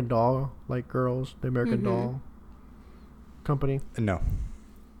American Doll, like girls, the American Doll company? No.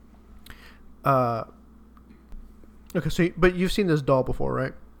 Okay, so but you've seen this doll before,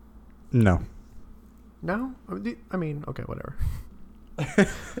 right? No. No? I mean, okay, whatever.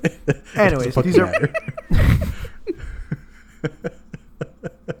 Anyways, these are...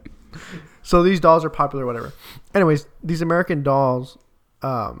 So these dolls are popular, whatever. Anyways, these American Dolls,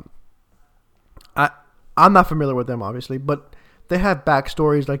 I'm not familiar with them, obviously, but they have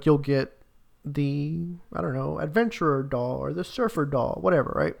backstories. Like you'll get the, I don't know, adventurer doll or the surfer doll,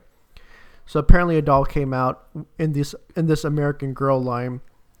 whatever, right? So apparently a doll came out in this American Girl line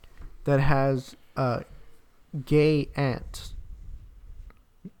that has gay aunts.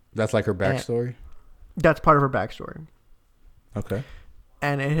 That's like her backstory? And that's part of her backstory. Okay.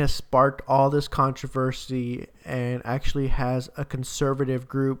 And it has sparked all this controversy and actually has a conservative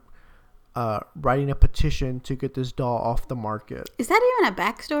group writing a petition to get this doll off the market. Is that even a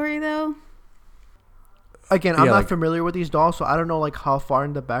backstory, though? Again, I'm not familiar with these dolls, so I don't know like how far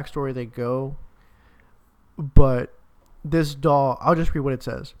in the backstory they go. But this doll, I'll just read what it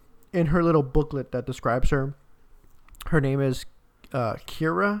says. In her little booklet that describes her, her name is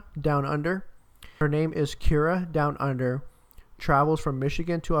Kira Down Under. Her name is Kira Down Under. Travels from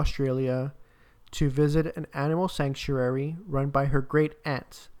Michigan to Australia to visit an animal sanctuary run by her great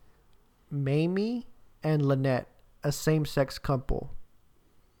aunts, Mamie and Lynette, a same-sex couple.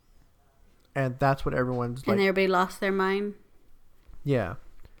 And that's what everyone's like. And everybody lost their mind? Yeah.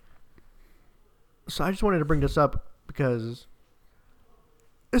 So I just wanted to bring this up because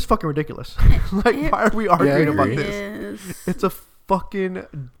it's fucking ridiculous. Like, why are we arguing about this? It's a fucking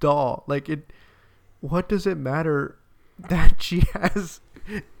doll. Like, what does it matter that she has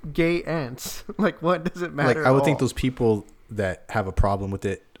gay aunts? Like, what does it matter? Like, I would think those people that have a problem with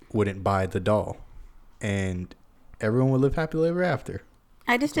it wouldn't buy the doll, and everyone would live happily ever after.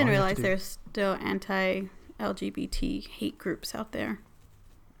 I just didn't realize there's still anti-LGBT hate groups out there.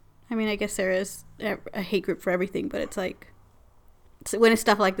 I mean, I guess there is a hate group for everything, but it's like, when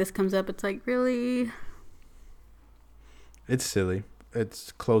stuff like this comes up, it's like, really? It's silly.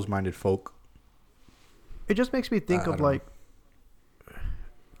 It's closed-minded folk. It just makes me think of like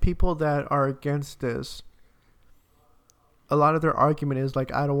people that are against this. A lot of their argument is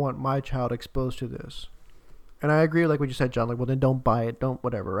like, I don't want my child exposed to this. And I agree, like what you said, John, like, well, then don't buy it, don't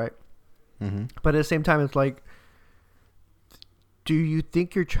whatever, right? Mm-hmm. But at the same time, it's like, do you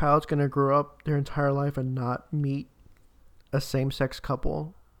think your child's going to grow up their entire life and not meet a same-sex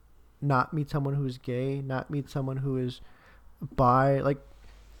couple, not meet someone who's gay, not meet someone who is bi? Like,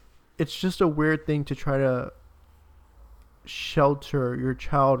 it's just a weird thing to try to shelter your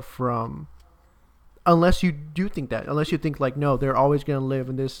child from, unless you do think that, unless you think like, no, they're always going to live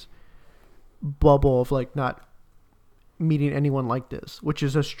in this bubble of like not meeting anyone like this, which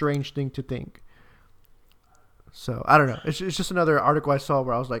is a strange thing to think. So I don't know. It's just another article I saw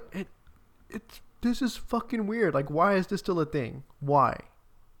where I was like, this is fucking weird. Like, why is this still a thing? Why?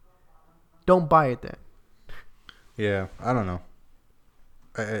 Don't buy it then. Yeah, I don't know.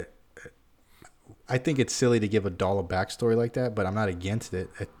 I think it's silly to give a doll a backstory like that, but I'm not against it.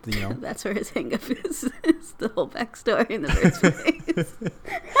 You know, that's where his hang-up is. It's the whole backstory in the first place.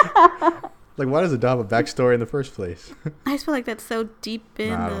 Like, why does a doll have a backstory in the first place? I just feel like that's so deep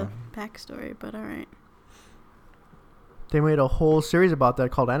in the backstory, but all right. They made a whole series about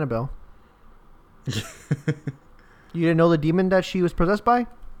that called Annabelle. You didn't know the demon that she was possessed by?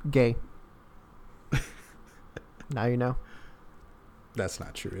 Gay. Now you know. That's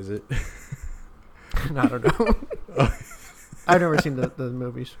not true, is it? I don't know. I've never seen the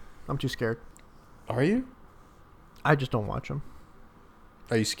movies. I'm too scared. Are you? I just don't watch them.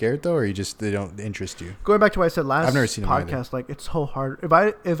 Are you scared though, or they don't interest you? Going back to what I said last I've never seen podcast, like, it's so hard.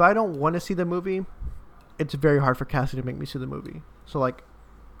 If I don't want to see the movie, it's very hard for Cassie to make me see the movie. So like,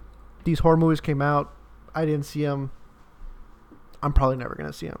 these horror movies came out, I didn't see them. I'm probably never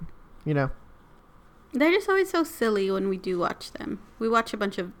gonna see them. You know. They're just always so silly when we do watch them. We watch a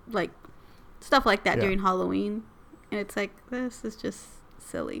bunch of like stuff like that during Halloween, and it's like, this is just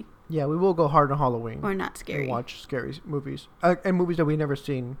silly. Yeah, we will go hard on Halloween. Or not scary. And watch scary movies. And movies that we've never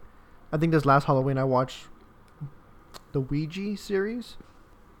seen. I think this last Halloween I watched the Ouija series.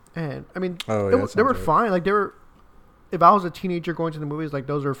 And, I mean, they were fine. Like, they were... If I was a teenager going to the movies, like,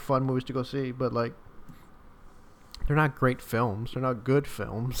 those are fun movies to go see. But, like, they're not great films. They're not good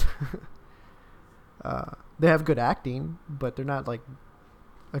films. They have good acting, but they're not, like,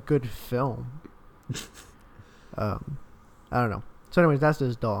 a good film. I don't know. So, anyways, that's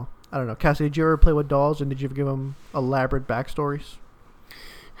this doll. I don't know. Cassie, did you ever play with dolls, and did you ever give them elaborate backstories?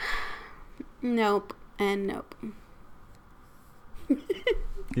 Nope. And nope. You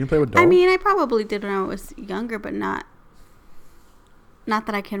didn't play with dolls? I mean, I probably did when I was younger, but not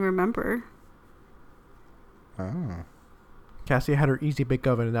that I can remember. Oh. Cassie had her Easy Bake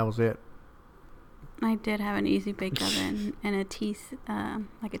Oven, and that was it. I did have an Easy Bake Oven and a tea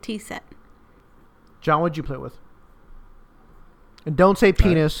set. John, what'd you play with? And don't say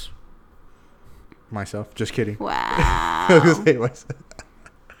penis. Myself. Just kidding. Wow. I was going to say myself.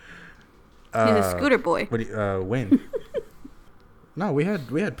 He's a scooter boy. When? No, we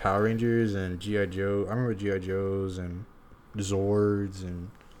had Power Rangers and G.I. Joe. I remember G.I. Joes and Zords,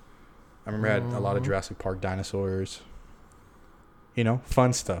 and I remember I had a lot of Jurassic Park dinosaurs. You know,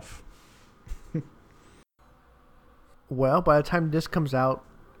 fun stuff. Well, by the time this comes out,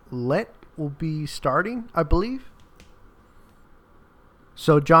 Lent will be starting, I believe.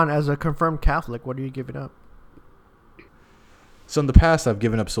 So, John, as a confirmed Catholic, what are you giving up? So in the past, I've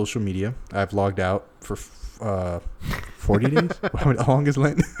given up social media. I've logged out for 40 days. How long is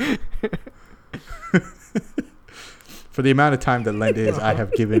Lent? For the amount of time that Lent is, I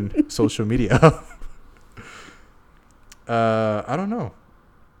have given social media up. I don't know.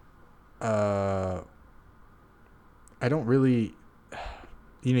 I don't really.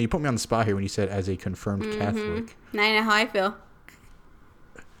 You know, you put me on the spot here when you said as a confirmed Catholic. Now you know how I feel.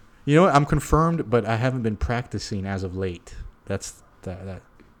 You know what? I'm confirmed, but I haven't been practicing as of late. That's that.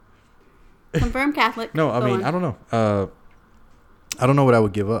 Confirmed Catholic. No, I mean, I don't know. I don't know what I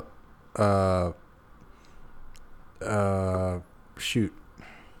would give up. Shoot.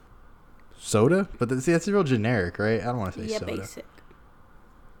 Soda? But that's real generic, right? I don't want to say soda. Yeah, basic.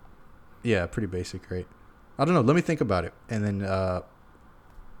 Yeah, pretty basic, right? I don't know. Let me think about it. And then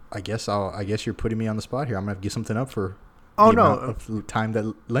I guess you're putting me on the spot here. I'm going to have to give something up for amount of time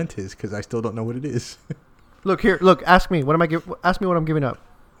that Lent is, because I still don't know what it is. Look, ask me. Ask me what I'm giving up.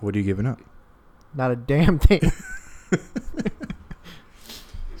 What are you giving up? Not a damn thing.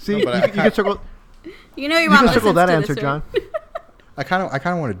 See, you can circle. You know your mom can circle that answer, John. I kind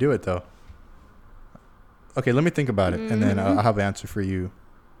of want to do it though. Okay, let me think about it, and then I'll have an answer for you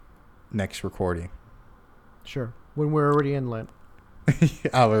next recording. Sure, when we're already in Lent.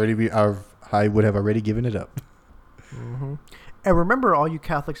 I would have already given it up. Mm-hmm. And remember, all you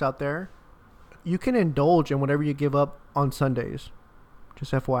Catholics out there, you can indulge in whatever you give up on Sundays.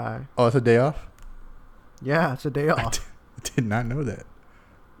 Just FYI. Oh, it's a day off? Yeah, it's a day off. I did not know that.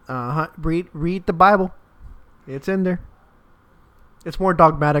 Read the Bible. It's in there. It's more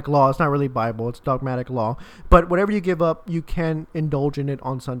dogmatic law. It's not really Bible. It's dogmatic law. But whatever you give up, you can indulge in it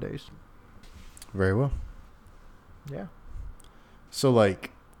on Sundays. Very well. Yeah. So,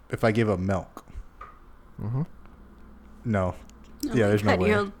 like, if I give up milk. Mm-hmm. No. Oh yeah, there's no way.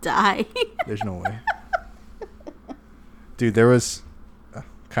 You'll die. There's no way. Dude, there was...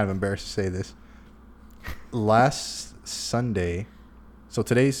 kind of embarrassed to say this. Last Sunday... So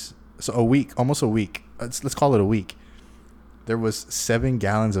today's... So almost a week. Let's call it a week. There was 7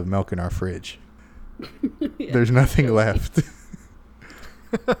 gallons of milk in our fridge. Yeah, there's nothing left.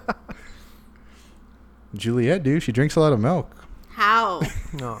 Juliet, dude, she drinks a lot of milk. How?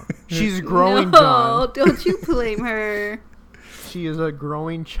 No. She's growing, John. No, don't you blame her. She is a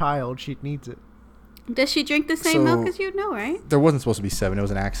growing child. She needs it. Does she drink the same milk as you? No, right? There wasn't supposed to be 7. It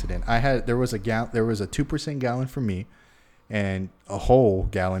was an accident. There was a 2% gallon for me and a whole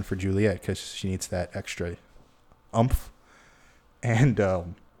gallon for Juliet because she needs that extra oomph. And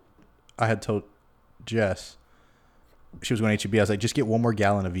I had told Jess, she was going to HEB. I was like, just get 1 more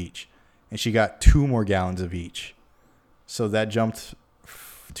gallon of each. And she got 2 more gallons of each. So that jumped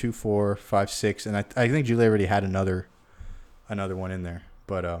 2, 4, 5, 6. And I think Juliet already had another one in there.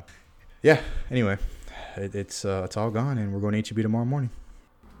 But yeah, anyway, it's all gone, and we're going to HEB tomorrow morning.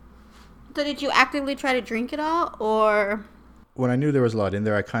 So did you actively try to drink it all, or? When I knew there was a lot in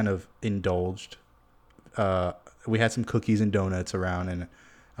there, I kind of indulged. We had some cookies and donuts around, and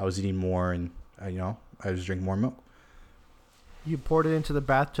I was eating more, and I was drinking more milk. You poured it into the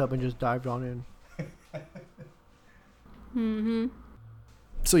bathtub and just dived on in. Mm-hmm.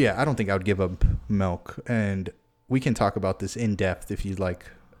 So yeah, I don't think I would give up milk, and we can talk about this in depth if you'd like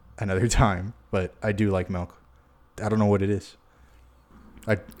another time. But I do like milk. I don't know what it is.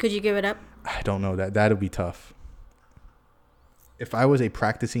 Could you give it up? I don't know. That'll be tough. If I was a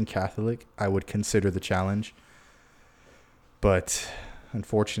practicing Catholic, I would consider the challenge. But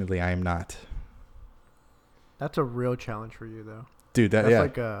unfortunately, I am not. That's a real challenge for you, though. Dude,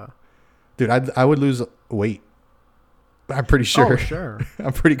 Dude, I would lose weight. I'm pretty sure. Oh, sure.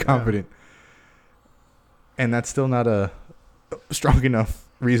 I'm pretty confident. Yeah. And that's still not a strong enough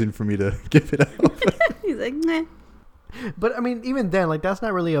reason for me to give it up. He's like, nah. But I mean, even then, like, that's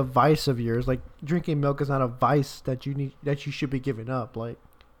not really a vice of yours. Like, drinking milk is not a vice that you should be giving up. Like,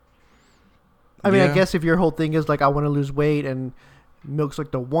 I mean, I guess if your whole thing is like, I want to lose weight and milk's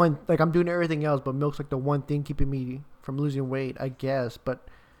like the one, like, I'm doing everything else, but milk's like the one thing keeping me from losing weight, I guess. But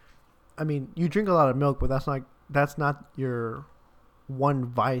I mean, you drink a lot of milk, but that's not your one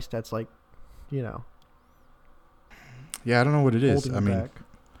vice. That's like, Yeah, I don't know what it is. I mean,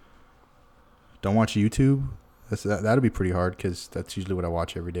 don't watch YouTube. That'll be pretty hard because that's usually what I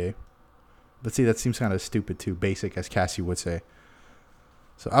watch every day. But see, that seems kind of stupid too, basic, as Cassie would say.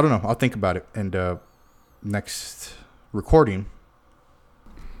 So I don't know. I'll think about it. And next recording.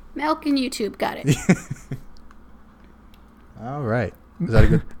 Milk and YouTube, got it. All right. Is that a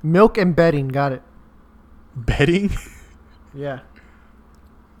good milk and bedding? Got it. betting? Yeah.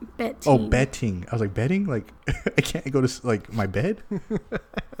 Betting. Oh, betting. I was like, betting? Like, I can't go to like my bed.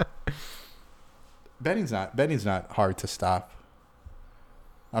 Betting's not hard to stop.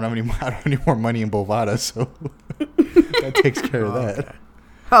 I don't have any more money in Bovada, so that takes care of that. Okay.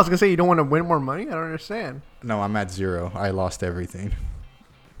 I was gonna say, you don't want to win more money. I don't understand. No, I'm at 0. I lost everything.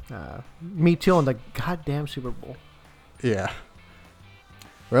 Me too on the goddamn Super Bowl. Yeah.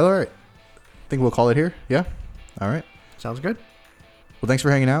 Well, all right. Think we'll call it here. Yeah. All right. Sounds good. Well, thanks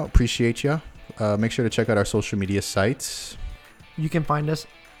for hanging out. Appreciate you. Make sure to check out our social media sites. You can find us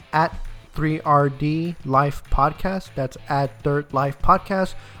at 3RD Life Podcast. That's at Third Life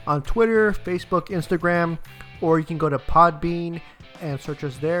Podcast on Twitter, Facebook, Instagram, or you can go to Podbean and search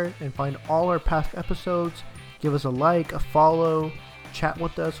us there and find all our past episodes. Give us a like, a follow, chat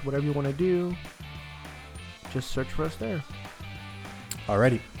with us, whatever you want to do. Just search for us there.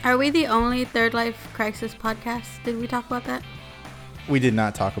 Alrighty. Are we the only Third Life Crisis podcast? Did we talk about that? We did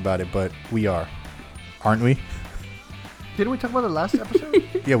not talk about it, but we are. Aren't we? Didn't we talk about the last episode?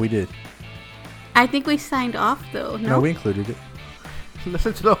 Yeah, we did. I think we signed off, though. No, we included it.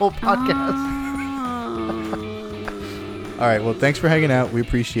 Listen to the whole podcast. Oh. All right. Well, thanks for hanging out. We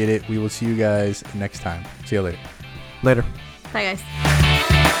appreciate it. We will see you guys next time. See you later. Later. Bye, guys.